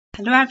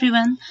Hello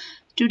everyone.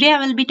 Today I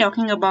will be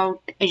talking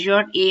about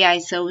Azure AI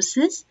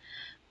services,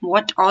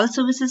 what all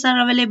services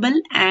are available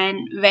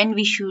and when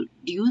we should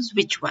use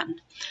which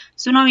one.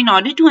 So now in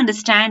order to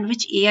understand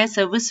which AI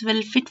service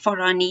will fit for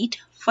our need,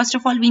 first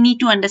of all we need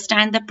to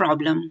understand the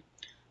problem.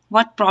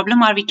 What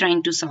problem are we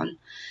trying to solve?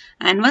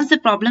 And once the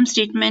problem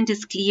statement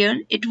is clear,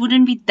 it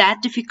wouldn't be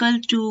that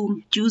difficult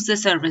to choose the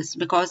service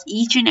because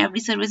each and every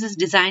service is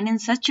designed in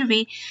such a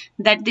way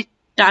that they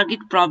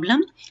target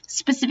problem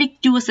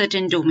specific to a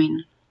certain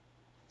domain.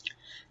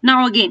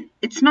 Now again,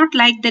 it's not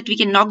like that we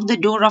can knock the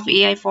door of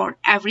AI for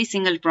every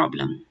single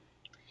problem.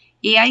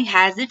 AI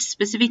has its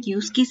specific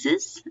use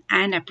cases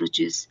and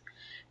approaches.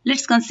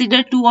 Let's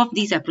consider two of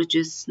these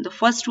approaches. The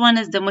first one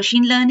is the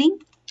machine learning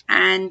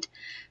and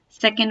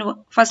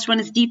first one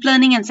is deep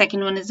learning and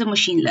second one is the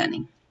machine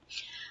learning.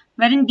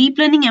 Wherein deep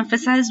learning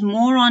emphasizes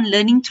more on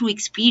learning through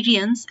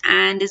experience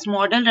and is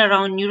modeled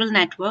around neural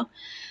network.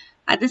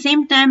 At the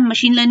same time,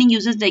 machine learning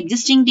uses the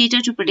existing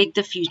data to predict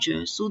the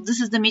future. So this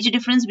is the major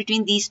difference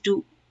between these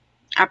two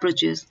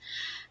approaches.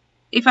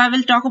 If I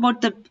will talk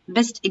about the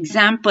best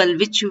example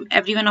which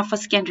every one of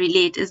us can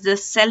relate is the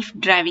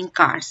self-driving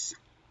cars.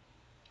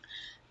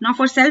 Now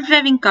for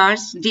self-driving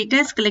cars, data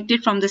is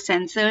collected from the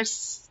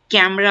sensors,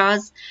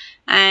 cameras,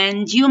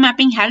 and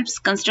geomapping helps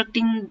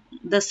constructing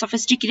the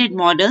sophisticated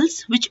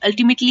models which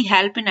ultimately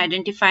help in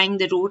identifying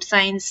the road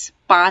signs,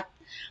 path,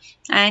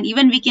 and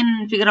even we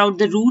can figure out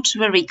the routes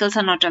where vehicles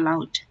are not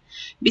allowed.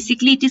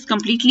 Basically, it is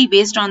completely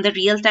based on the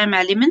real-time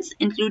elements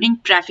including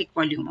traffic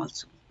volume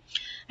also.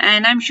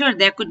 And I'm sure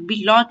there could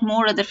be a lot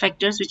more other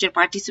factors which are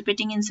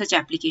participating in such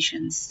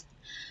applications.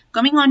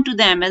 Coming on to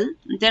the ML,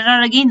 there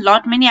are again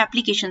lot many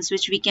applications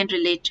which we can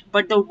relate,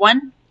 but the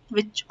one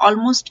which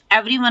almost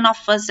every one of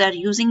us are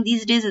using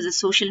these days is the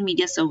social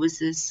media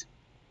services.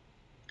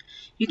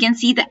 You can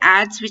see the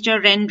ads which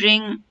are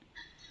rendering,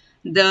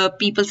 the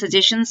people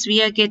suggestions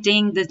we are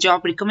getting, the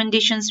job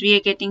recommendations we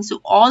are getting.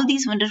 So all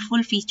these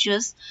wonderful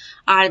features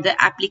are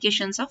the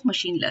applications of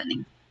machine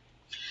learning.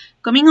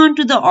 Coming on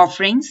to the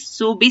offerings,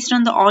 so based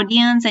on the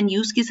audience and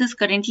use cases,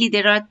 currently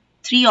there are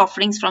 3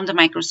 offerings from the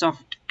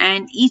Microsoft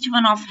and each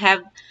one of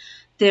have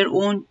their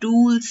own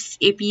tools,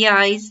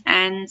 APIs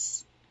and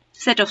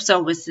set of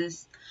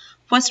services.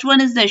 First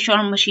one is the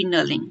Azure Machine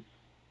Learning.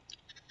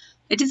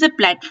 It is a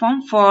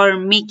platform for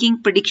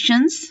making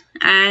predictions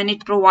and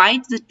it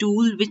provides the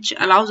tool which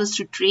allows us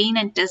to train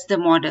and test the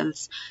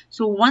models.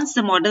 So once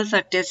the models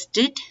are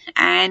tested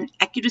and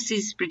accuracy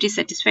is pretty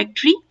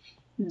satisfactory,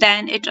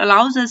 then it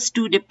allows us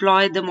to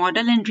deploy the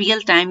model in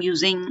real time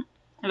using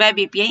web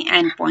API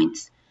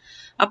endpoints.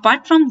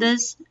 Apart from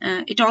this,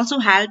 it also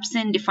helps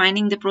in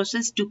defining the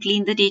process to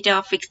clean the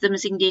data, fix the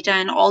missing data,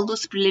 and all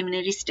those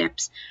preliminary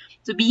steps.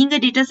 So being a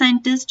data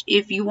scientist,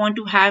 if you want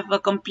to have a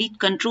complete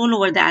control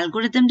over the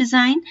algorithm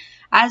design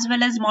as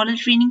well as model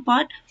training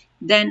part,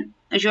 then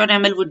Azure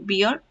ML would be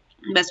your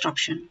best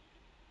option.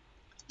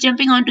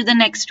 Jumping on to the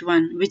next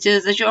one, which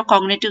is Azure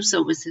Cognitive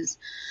Services.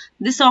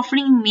 This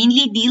offering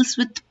mainly deals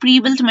with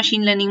pre-built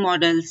machine learning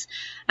models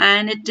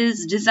and it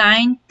is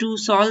designed to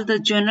solve the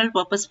general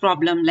purpose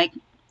problem like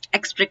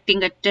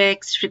extracting a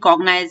text,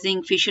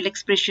 recognizing facial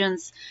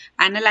expressions,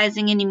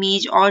 analyzing an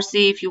image, or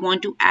say if you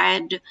want to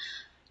add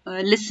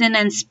listen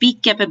and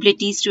speak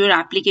capabilities to your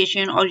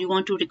application or you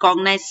want to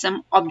recognize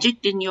some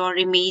object in your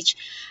image,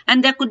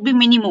 and there could be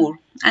many more.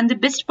 And the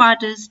best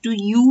part is to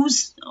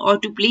use or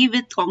to play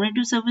with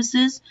cognitive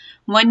services,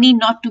 one need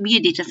not to be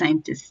a data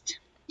scientist.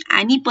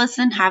 Any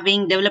person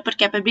having developer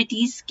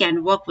capabilities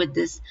can work with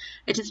this.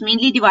 It is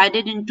mainly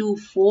divided into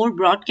 4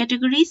 broad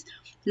categories: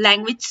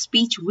 language,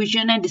 speech,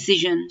 vision and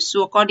decision.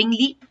 So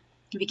accordingly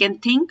we can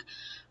think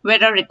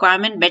where our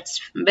requirement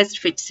best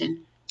fits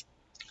in.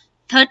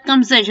 Third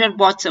comes the Azure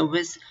Bot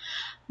service.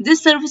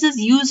 This service is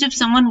used if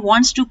someone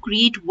wants to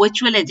create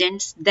virtual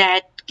agents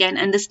that can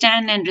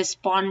understand and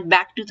respond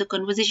back to the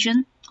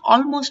conversation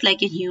almost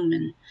like a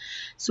human.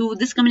 So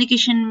this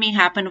communication may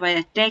happen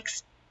via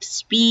text,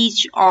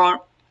 speech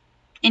or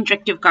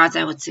interactive cards,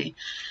 I would say.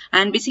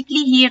 And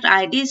basically here the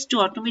idea is to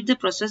automate the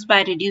process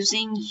by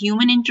reducing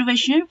human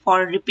intervention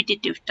for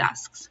repetitive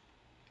tasks.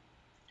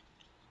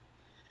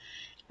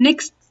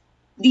 Next,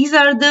 these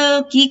are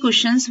the key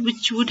questions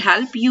which would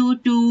help you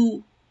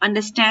to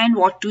understand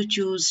what to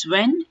choose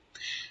when.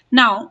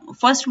 Now,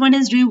 first one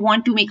is, do you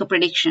want to make a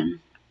prediction?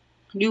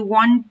 Do you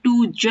want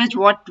to judge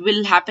what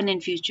will happen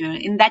in future?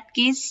 In that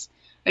case,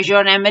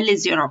 Azure ML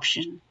is your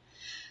option.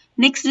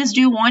 Next is,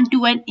 do you want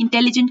to add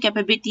intelligent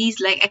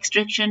capabilities like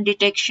extraction,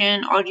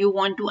 detection, or you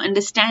want to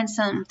understand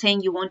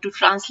something, you want to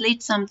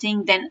translate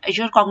something, then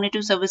Azure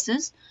Cognitive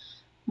Services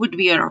would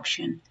be your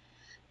option.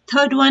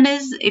 Third one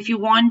is, if you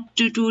want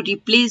to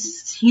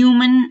replace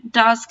human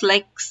tasks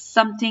like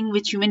something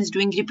which human is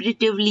doing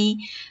repetitively,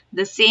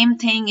 the same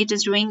thing it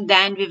is doing,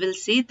 then we will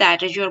say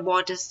that Azure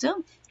Bot is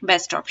the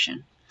best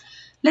option.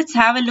 Let's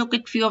have a look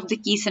at few of the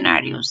key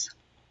scenarios.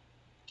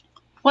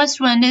 First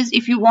one is,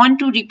 if you want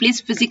to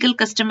replace physical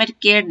customer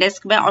care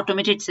desk by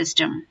automated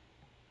system,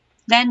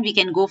 then we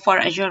can go for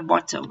Azure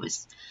Bot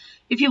service.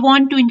 If you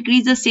want to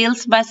increase the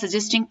sales by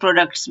suggesting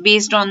products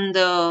based on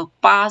the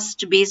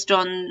past, based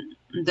on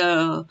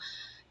the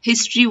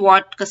history,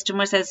 what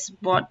customers has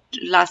bought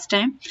last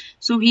time,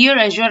 so here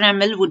Azure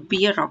ML would be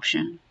your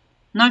option.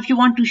 Now if you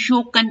want to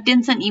show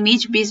contents and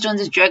image based on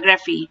the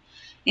geography,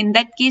 in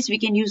that case we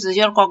can use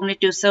Azure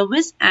Cognitive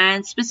Service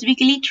and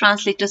specifically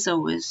Translator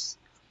Service.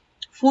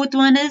 Fourth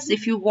one is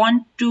if you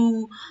want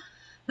to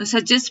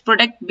suggest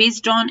product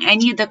based on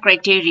any other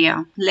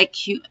criteria like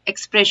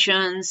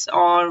expressions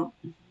or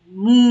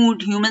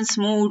mood, human's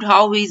mood,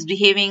 how he's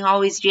behaving,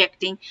 how he's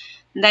reacting,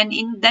 then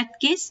in that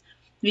case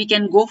we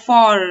can go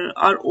for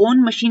our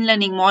own machine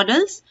learning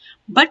models.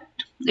 But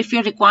if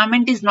your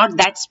requirement is not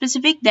that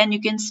specific, then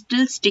you can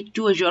still stick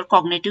to Azure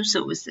Cognitive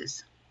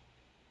Services.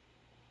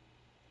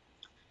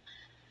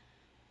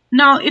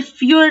 Now,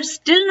 if you're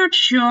still not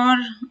sure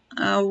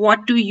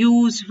what to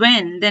use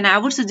when, then I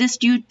would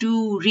suggest you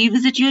to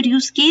revisit your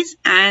use case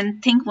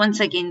and think once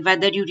again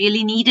whether you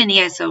really need an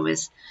AI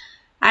service.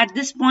 At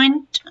this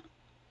point,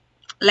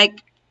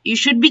 like, you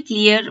should be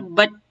clear,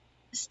 but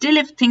still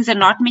if things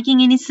are not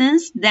making any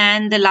sense,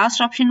 then the last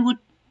option would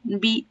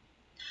be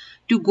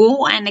to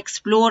go and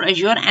explore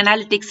Azure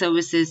Analytics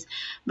services,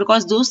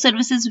 because those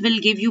services will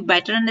give you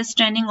better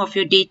understanding of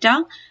your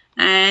data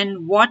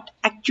and what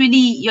actually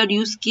your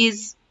use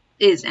case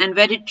is and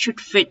where it should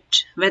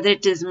fit, whether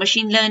it is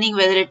machine learning,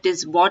 whether it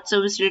is bot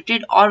service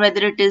related, or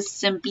whether it is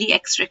simply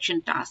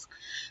extraction task.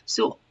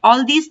 So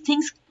all these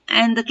things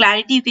and the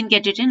clarity you can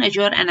get it in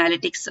Azure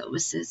Analytics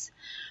services.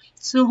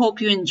 So hope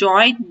you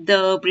enjoyed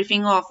the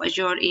briefing of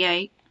Azure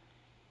AI,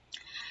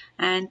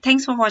 and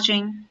thanks for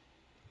watching.